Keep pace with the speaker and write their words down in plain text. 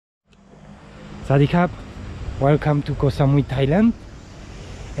Sadikap, welcome to Koh Samui, Thailand,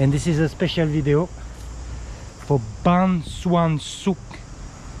 and this is a special video for Baan Suan Sook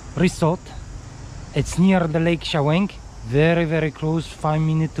resort. It's near the lake Chaweng, very close,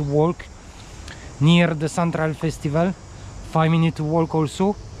 5-minute walk, near the Central Festival, 5-minute walk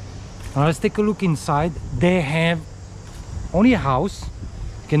also. Now let's take a look inside. They have only a house,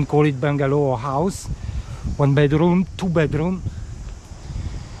 you can call it bungalow or house, 1 bedroom, 2 bedroom.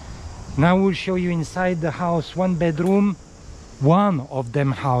 Now we'll show you inside the house, 1 bedroom, one of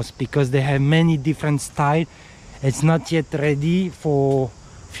them house, because they have many different style. It's not yet ready, for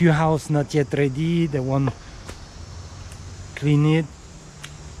few house not yet ready, they want clean it.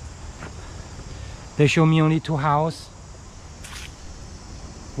 They show me only 2 house,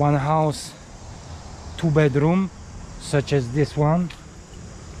 1 house, 2 bedroom, such as this one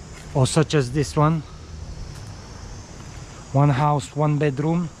or such as this one. 1 house, 1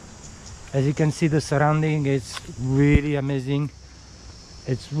 bedroom. As you can see, the surrounding is really amazing.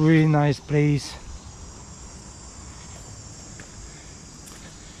 It's really nice place.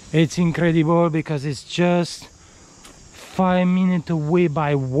 It's incredible because it's just 5 minutes away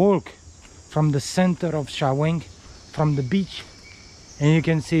by walk from the center of Chaweng, from the beach, and you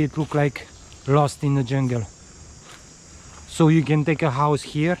can see it look like lost in the jungle. So you can take a house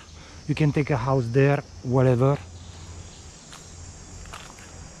here, you can take a house there, whatever.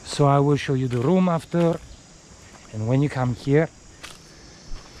 So I will show you the room after, and when you come here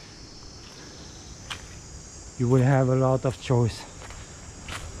you will have a lot of choice.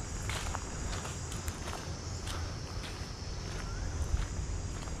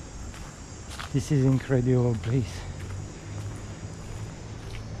 This is incredible place.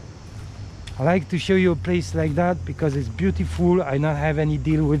 I like to show you a place like that because it's beautiful. I don't have any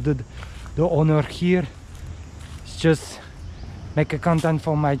deal with the owner here. It's just make a content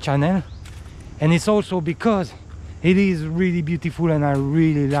for my channel, and it's also because it is really beautiful and I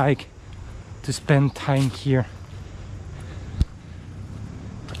really like to spend time here.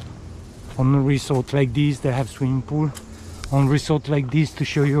 On a resort like this they have swimming pool, on resort like this to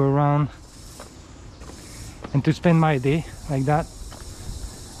show you around and to spend my day like that.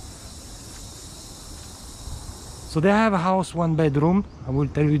 So they have a house, 1 bedroom. I will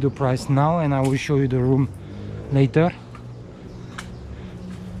tell you the price now and I will show you the room later.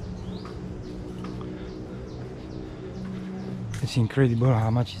 It's incredible how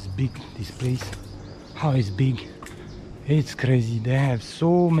much is big this place, how it's big. It's crazy. They have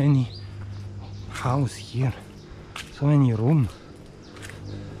so many house here, so many room.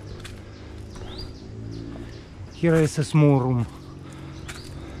 Here is a small room.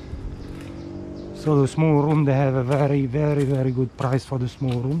 So the small room, they have a very good price for the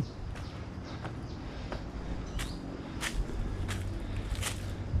small room.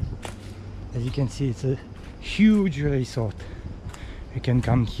 As you can see, it's a huge resort. You can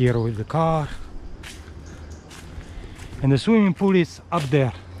come here with the car, and the swimming pool is up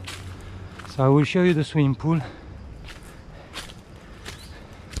there. So I will show you the swimming pool.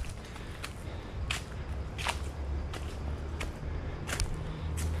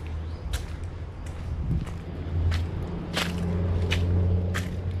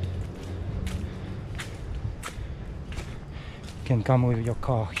 You can come with your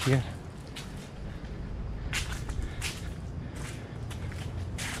car here.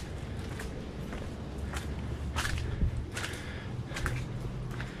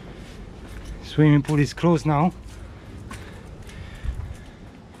 Swimming pool is closed now.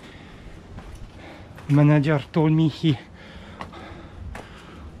 The manager told me he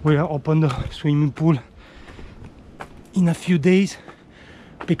will open the swimming pool in a few days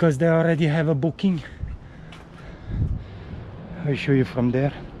because they already have a booking. I'll show you from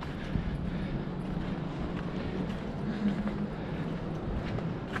there.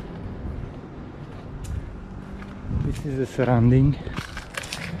 This is the surrounding.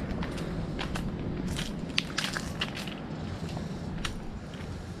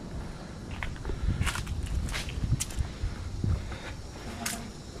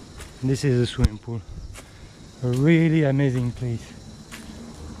 This is a swimming pool. A really amazing place.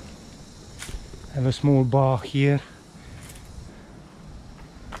 I have a small bar here.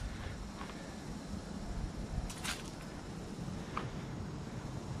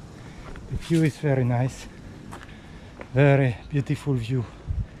 The view is very nice. Very beautiful view.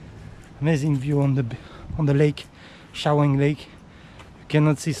 Amazing view on the lake, Chaweng Lake. You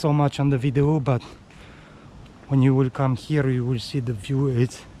cannot see so much on the video, but when you will come here you will see the view.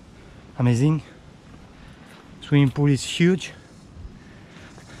 It's amazing. Swimming pool is huge.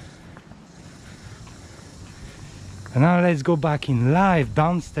 And now let's go back in live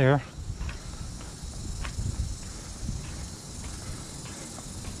downstairs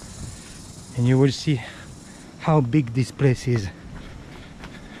and you will see how big this place is.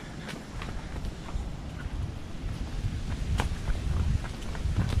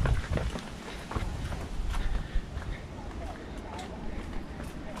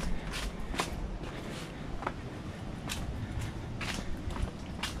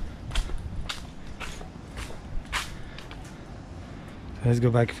 Let's go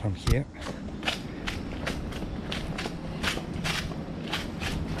back from here.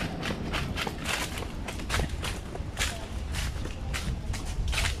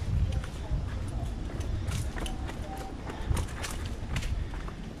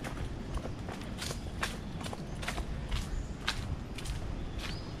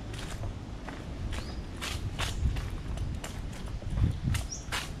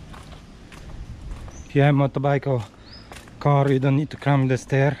 If you have motorbike or car, you don't need to climb the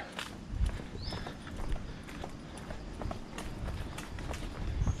stair.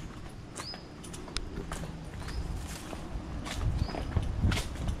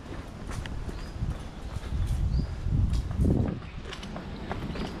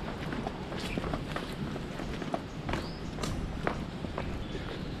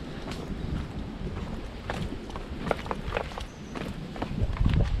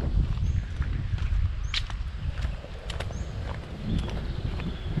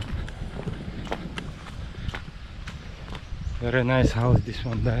 Very nice house, this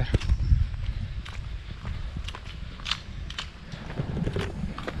one there.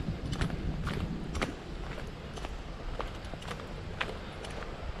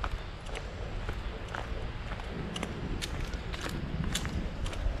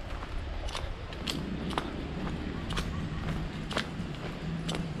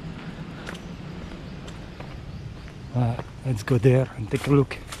 Let's go there and take a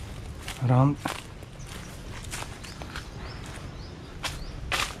look around.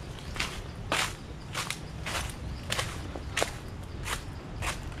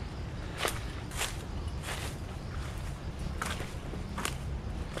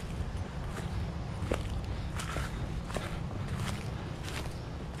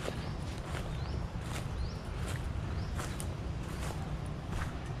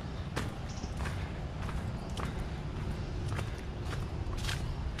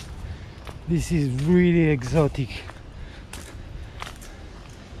 This is really exotic.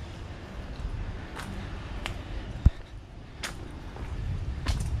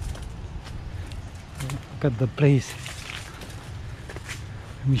 Look at the place.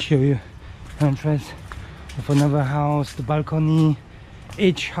 Let me show you entrance of another house, the balcony,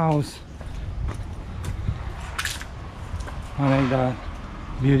 each house. I like that.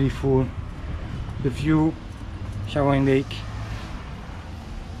 Beautiful. The view, Chaweng Lake.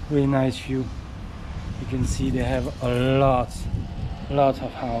 Really nice view. You can see they have a lots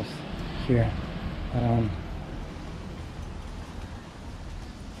of house here around.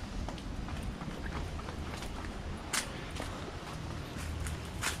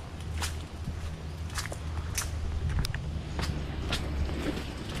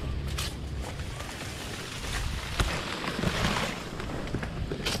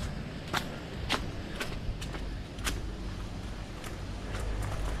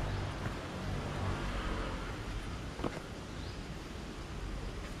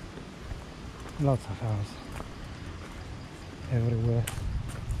 Lots of house everywhere.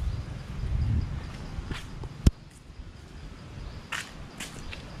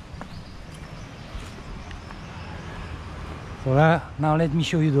 So now let me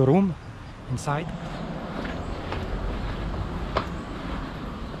show you the room inside.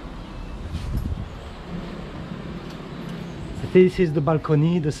 So this is the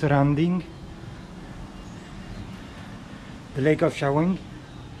balcony, the surrounding, the lake of Chaweng.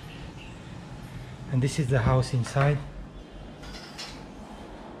 And this is the house inside.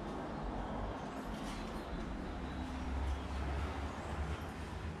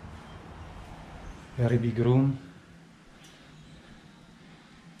 Very big room.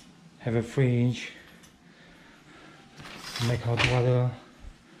 Have a fridge. Make hot water.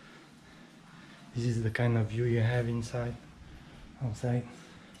 This is the kind of view you have inside. Outside.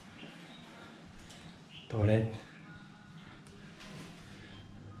 Toilet.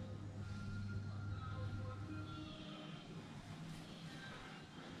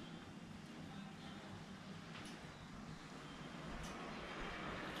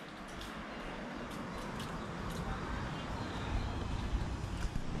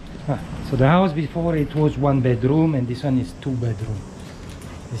 So the house before, it was 1 bedroom, and this one is 2 bedroom.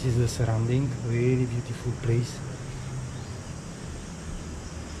 This is the surrounding, really beautiful place.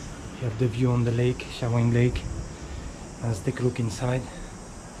 You have the view on the lake, Chaweng Lake. Let's take a look inside.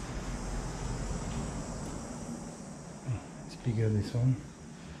 bigger, this one.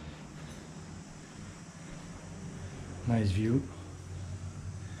 Nice view.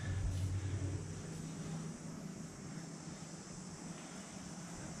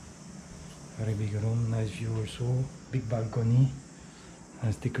 Very big room, nice view also. Big balcony.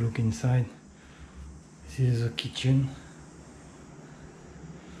 Let's take a look inside. This is a kitchen.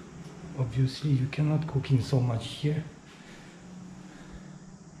 Obviously you cannot cook in so much here.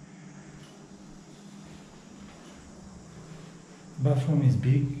 Bathroom is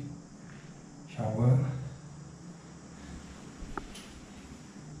big. Shower.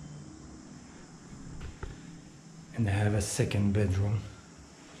 And they have a second bedroom.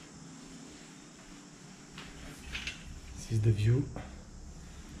 This is the view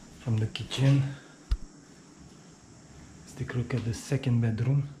from the kitchen. Let's take a look at the second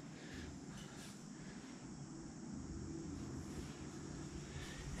bedroom.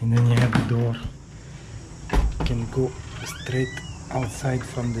 And then you have the door. You can go straight outside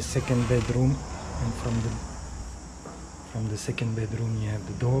from the second bedroom, and from the second bedroom you have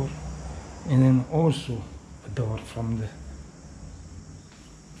the door, and then also a door from the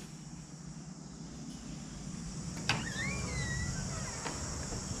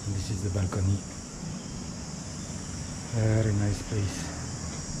this is the balcony. Very nice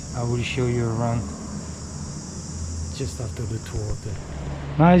place. I will show you around just after the tour there.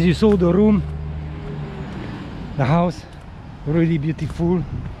 Now, as you saw, the room, the house, really beautiful,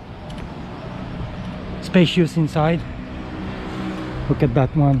 spacious inside. Look at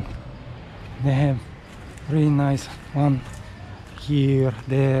that one. They have really nice one here,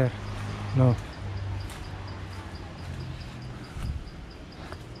 there. No.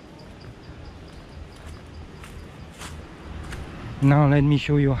 Now let me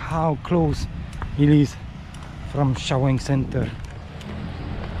show you how close it is from Chaweng center.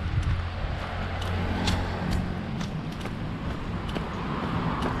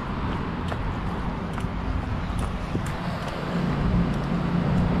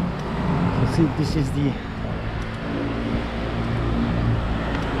 So see, this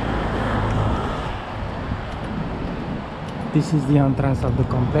is the entrance of the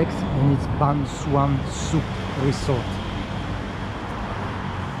complex, and it's Baan Suan Sook Resort.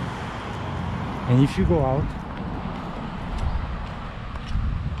 And if you go out,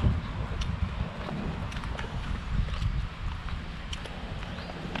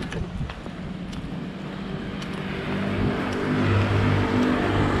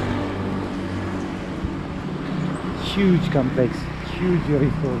 huge complex, huge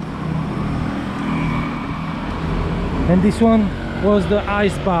resort. And this one was the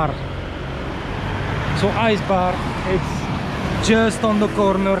ice bar. So ice bar, it's just on the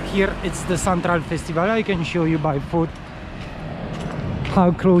corner here. It's the Central Festival. I can show you by foot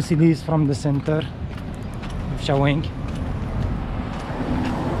how close it is from the center of Chaweng.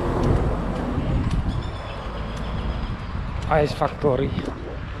 Ice factory.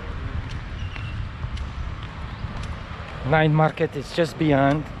 Night market is just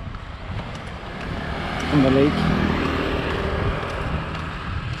behind in the lake.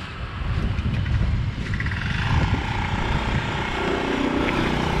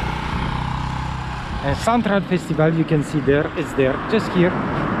 And Central Festival, you can see there, it's there, just here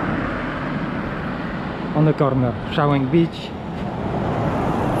on the corner, Chaweng Beach.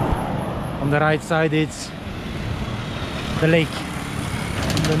 On the right side it's the lake,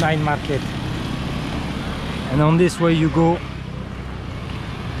 the night market. And on this way you go,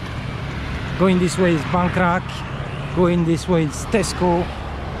 going this way is Bangkok, going this way is Tesco.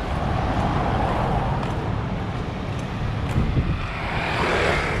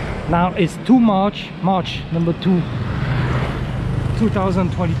 Now it's March number 2,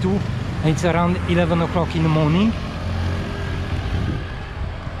 2022. It's around 11 o'clock in the morning.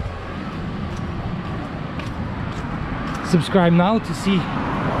 Subscribe now to see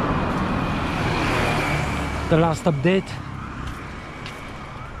the last update.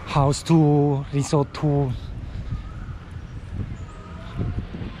 House tour, resort tour,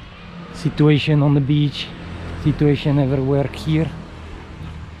 situation on the beach, situation everywhere here.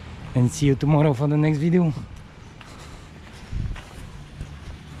 And see you tomorrow for the next video.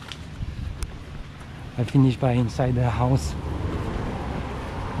 I finished by inside the house.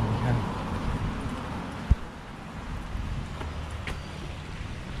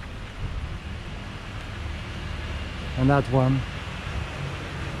 And that one.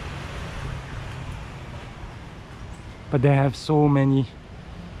 But they have so many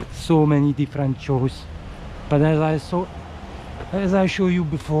different shows. But as I showed you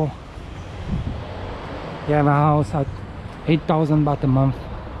before, you have a house at 8,000 baht a month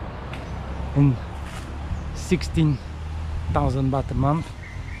and 16 1,000 baht a month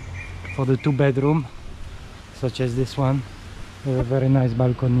for the 2-bedroom, such as this one, with a very nice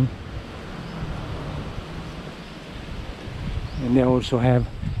balcony. And they also have,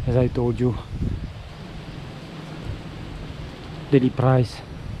 as I told you, daily price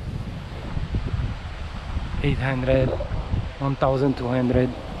 800, 1,200.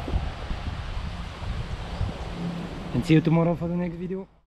 And see you tomorrow for the next video.